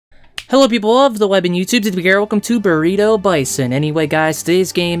Hello people of the web and YouTube, Dtpk, welcome to Burrito Bison. Anyway guys,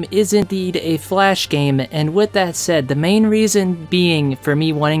 today's game is indeed a flash game, and with that said, the main reason being for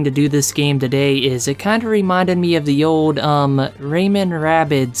me wanting to do this game today is it kind of reminded me of the old Rayman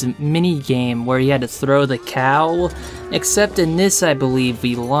Rabbids mini game where you had to throw the cow, except in this I believe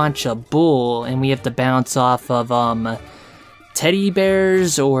we launch a bull and we have to bounce off of teddy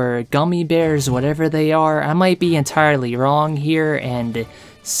bears or gummy bears, whatever they are. I might be entirely wrong here, and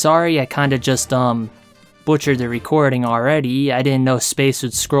sorry, I kinda just, butchered the recording already. I didn't know space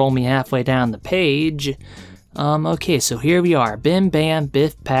would scroll me halfway down the page. Okay, so here we are. Bim bam,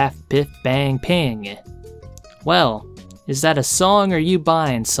 biff paff, biff bang ping. Well, is that a song or you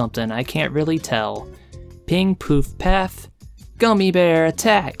buying something? I can't really tell. Ping poof paff, gummy bear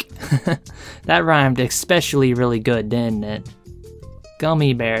attack. That rhymed especially really good, didn't it?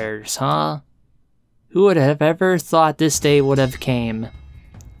 Gummy bears, huh? Who would have ever thought this day would have came?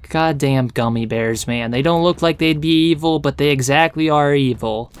 Goddamn gummy bears, man. They don't look like they'd be evil, but they exactly are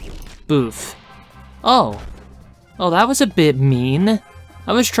evil. Boof. Oh, that was a bit mean.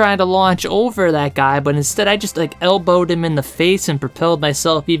 I was trying to launch over that guy, but instead I just like elbowed him in the face and propelled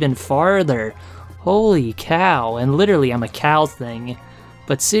myself even farther. Holy cow, and literally I'm a cow thing.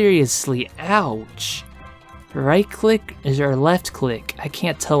 But seriously, ouch. Right click is our left click. I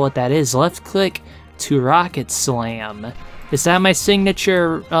can't tell what that is. Left click to rocket slam. Is that my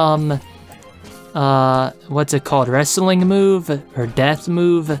signature, what's it called, wrestling move? Or death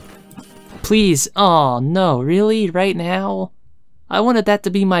move? Please, oh no, really? Right now? I wanted that to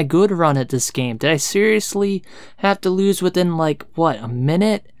be my good run at this game. Did I seriously have to lose within, like, what, a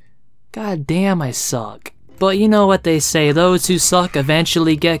minute? God damn, I suck. But you know what they say, those who suck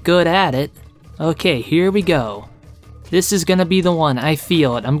eventually get good at it. Okay, here we go. This is gonna be the one, I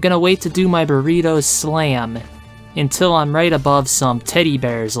feel it. I'm gonna wait to do my burrito slam until I'm right above some teddy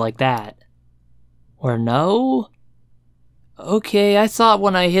bears like that. Or no? Okay, I thought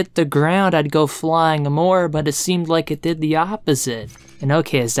when I hit the ground I'd go flying more, but it seemed like it did the opposite. And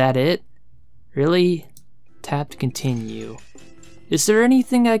okay, is that it? Really? Tap to continue. Is there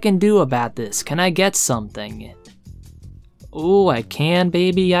anything I can do about this? Can I get something? Oh, I can,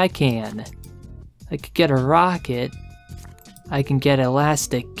 baby, I can. I could get a rocket. I can get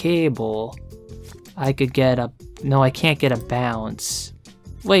elastic cable. I could get a... No, I can't get a bounce.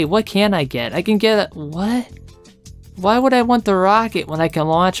 Wait, what can I get? I can get a... What? Why would I want the rocket when I can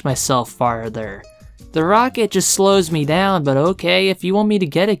launch myself farther? The rocket just slows me down, but okay, if you want me to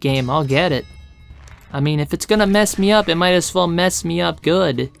get a game, I'll get it. I mean, if it's gonna mess me up, it might as well mess me up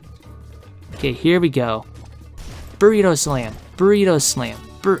good. Okay, here we go. Burrito slam. Burrito slam.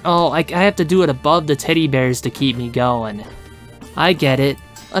 Oh, I have to do it above the teddy bears to keep me going. I get it.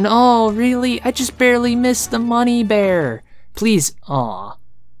 And oh, really? I just barely missed the money bear. Please, aw.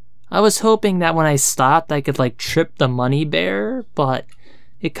 I was hoping that when I stopped I could like trip the money bear, but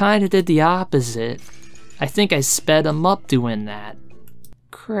it kinda did the opposite. I think I sped him up doing that.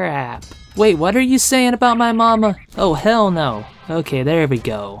 Crap. Wait, what are you saying about my mama? Oh, hell no. Okay, there we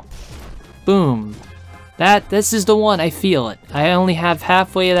go. Boom. This is the one, I feel it. I only have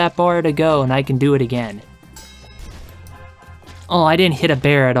halfway of that bar to go and I can do it again. Oh, I didn't hit a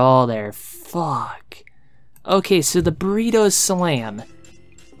bear at all there. Fuck. Okay, so the burrito slam.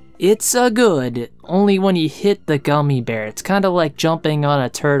 It's a good, only when you hit the gummy bear. It's kind of like jumping on a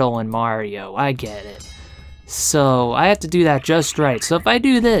turtle in Mario. I get it. So, I have to do that just right. So if I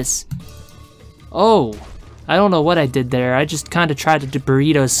do this... Oh, I don't know what I did there. I just kind of tried to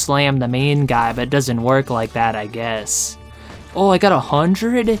burrito slam the main guy, but it doesn't work like that, I guess. Oh, I got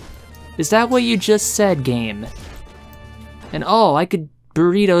 100? Is that what you just said, game? And oh, I could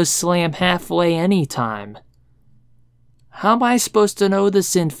burrito slam halfway anytime. How am I supposed to know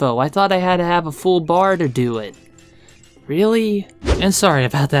this info? I thought I had to have a full bar to do it. Really? And sorry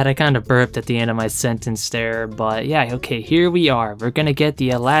about that, I kind of burped at the end of my sentence there, but yeah, okay, here we are. We're gonna get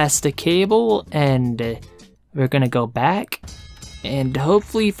the elastic cable, and we're gonna go back. And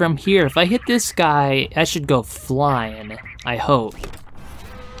hopefully from here, if I hit this guy, I should go flying, I hope.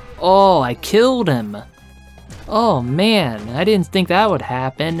 Oh, I killed him. Oh man, I didn't think that would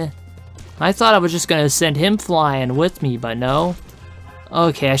happen. I thought I was just gonna send him flying with me, but no.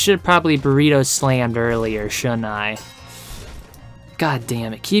 Okay, I should have probably burrito slammed earlier, shouldn't I? God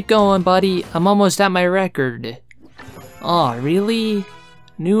damn it, keep going, buddy. I'm almost at my record. Oh, really?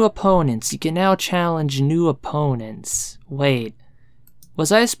 New opponents. You can now challenge new opponents. Wait,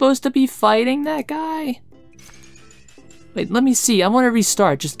 was I supposed to be fighting that guy? Wait, let me see. I want to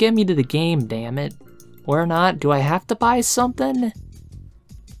restart. Just get me to the game, damn it. Or not? Do I have to buy something?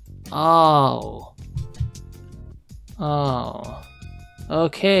 Oh.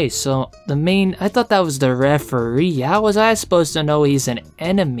 Okay, so the main... I thought that was the referee. How was I supposed to know he's an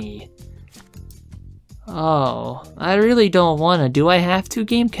enemy? Oh, I really don't want to. Do I have to,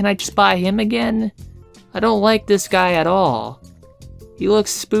 game? Can I just buy him again? I don't like this guy at all. He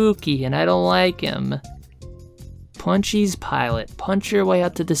looks spooky and I don't like him. Punchy's pilot. Punch your way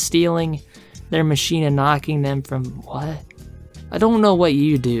up to the stealing their machine and knocking them from... What? I don't know what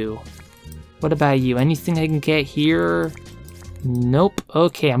you do. What about you? Anything I can get here? Nope.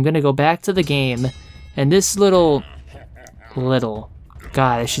 Okay, I'm gonna go back to the game. And this little...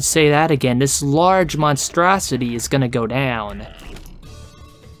 God, I should say that again. This large monstrosity is gonna go down.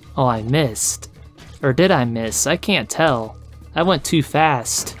 Oh, I missed. Or did I miss? I can't tell. I went too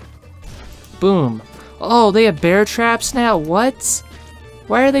fast. Boom. Oh, they have bear traps now? What?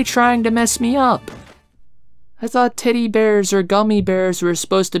 Why are they trying to mess me up? I thought teddy bears or gummy bears were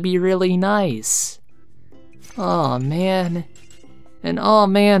supposed to be really nice. Oh, man. And oh,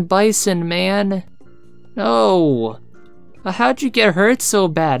 man, Bison, man. No. How'd you get hurt so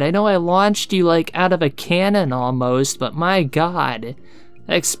bad? I know I launched you like out of a cannon almost, but my god.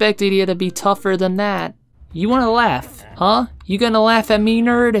 I expected you to be tougher than that. You wanna laugh, huh? You gonna laugh at me,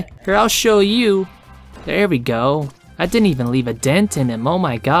 nerd? Here, I'll show you. There we go. I didn't even leave a dent in him, oh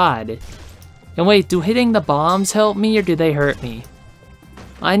my god. And wait, do hitting the bombs help me or do they hurt me?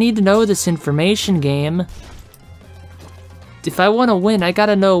 I need to know this information, game. If I want to win, I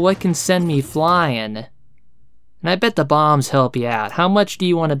gotta know what can send me flying. And I bet the bombs help you out. How much do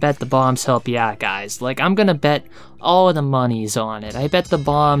you want to bet the bombs help you out, guys? Like, I'm gonna bet all of the monies on it. I bet the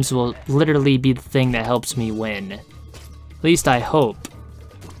bombs will literally be the thing that helps me win. At least I hope.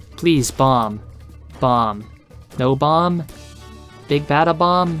 Please, bomb. Bomb. No bomb? Big bada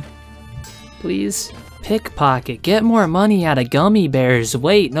bomb? Please? Pickpocket. Get more money out of gummy bears.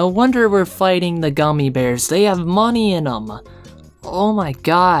 Wait, no wonder we're fighting the gummy bears. They have money in them. Oh my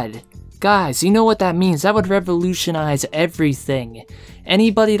god. Guys, you know what that means? That would revolutionize everything.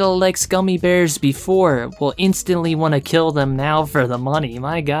 Anybody that likes gummy bears before will instantly want to kill them now for the money.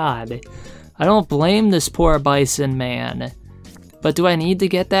 My god. I don't blame this poor bison man. But do I need to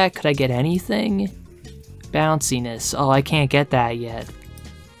get that? Could I get anything? Bounciness. Oh, I can't get that yet.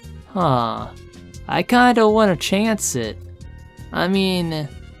 Huh. I kinda wanna chance it. I mean,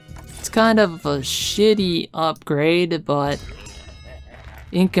 it's kind of a shitty upgrade, but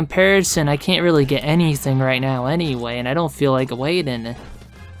in comparison, I can't really get anything right now anyway, and I don't feel like waiting.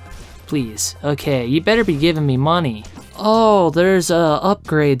 Please. Okay, you better be giving me money. Oh, there's a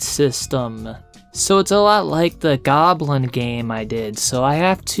upgrade system. So it's a lot like the Goblin game I did, so I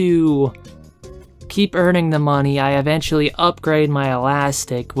have to keep earning the money. I eventually upgrade my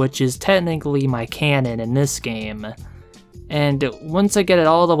elastic, which is technically my cannon in this game. And once I get it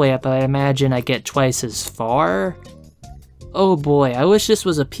all the way up, I imagine I get twice as far. Oh boy, I wish this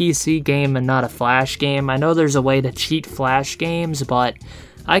was a PC game and not a Flash game. I know there's a way to cheat Flash games, but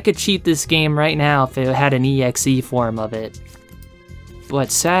I could cheat this game right now if it had an EXE form of it.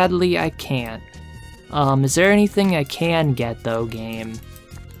 But sadly, I can't. Is there anything I can get though, game?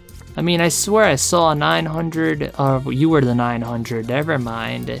 I mean, I swear I saw 900, you were the 900, never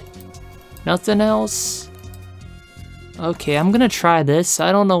mind. Nothing else? Okay, I'm gonna try this.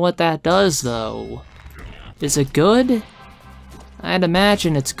 I don't know what that does though. Is it good? I'd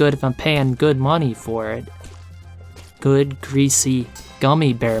imagine it's good if I'm paying good money for it. Good, greasy,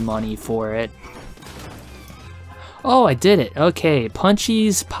 gummy bear money for it. Oh, I did it. Okay,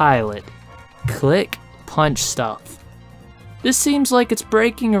 Punchy's pilot. Click, punch stuff. This seems like it's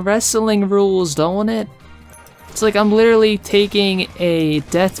breaking wrestling rules, don't it? It's like I'm literally taking a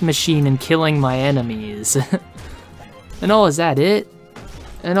death machine and killing my enemies. And oh, is that it?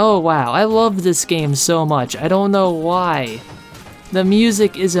 And oh wow, I love this game so much. I don't know why. The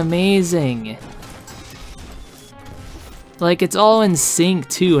music is amazing. Like, it's all in sync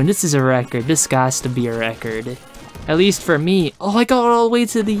too, and this is a record. This has to be a record. At least for me. Oh, I got all the way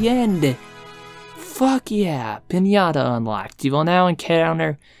to the end. Fuck yeah, Pinata unlocked. You will now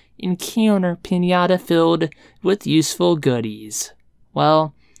encounter Pinata filled with useful goodies.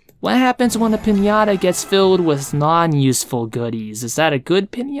 Well, what happens when a Pinata gets filled with non-useful goodies? Is that a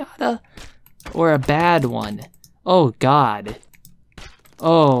good Pinata? Or a bad one? Oh god.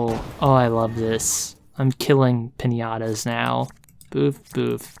 Oh, I love this. I'm killing Pinatas now. Boof,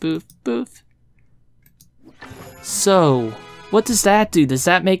 boof, boof, boof. So, what does that do? Does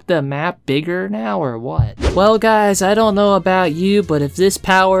that make the map bigger now or what? Well guys, I don't know about you, but if this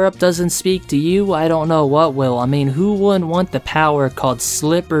power-up doesn't speak to you, I don't know what will. I mean, who wouldn't want the power called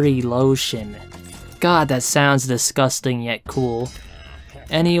Slippery Lotion? God, that sounds disgusting yet cool.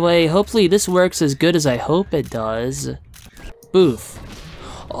 Anyway, hopefully this works as good as I hope it does. Boof.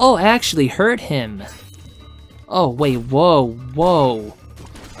 Oh, I actually hurt him. Oh, wait, whoa, whoa.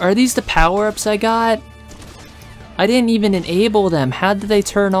 Are these the power-ups I got? I didn't even enable them. How did they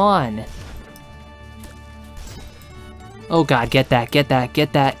turn on? Oh god, get that, get that,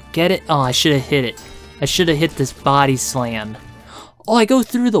 get that, get it. Oh, I should have hit it. I should have hit this body slam. Oh, I go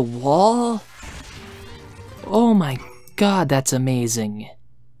through the wall? Oh my god, that's amazing.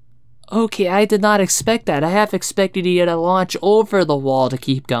 Okay, I did not expect that. I half expected you to launch over the wall to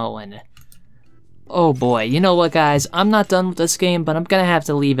keep going. Oh boy, you know what guys, I'm not done with this game, but I'm gonna have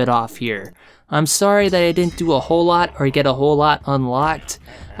to leave it off here. I'm sorry that I didn't do a whole lot or get a whole lot unlocked.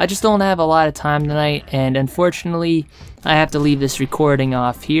 I just don't have a lot of time tonight, and unfortunately, I have to leave this recording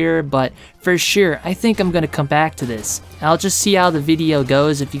off here, but for sure, I think I'm gonna come back to this. I'll just see how the video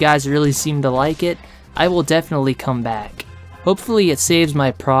goes. If you guys really seem to like it, I will definitely come back. Hopefully it saves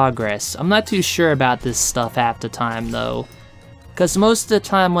my progress. I'm not too sure about this stuff half the time though, because most of the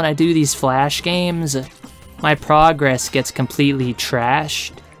time when I do these flash games, my progress gets completely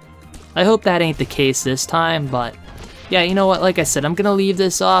trashed. I hope that ain't the case this time, but yeah, you know what, like I said, I'm gonna leave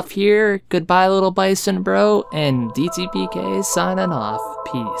this off here. Goodbye little bison bro, and Dtpk is signing off.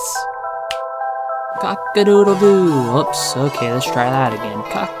 Peace. Cock-a-doodle-doo. Oops, okay, let's try that again.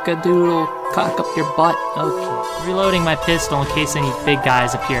 Cock-a-doodle, cock up your butt. Okay. Reloading my pistol in case any big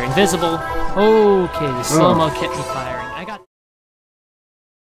guys appear. Invisible. Okay, the slow-mo kept me firing.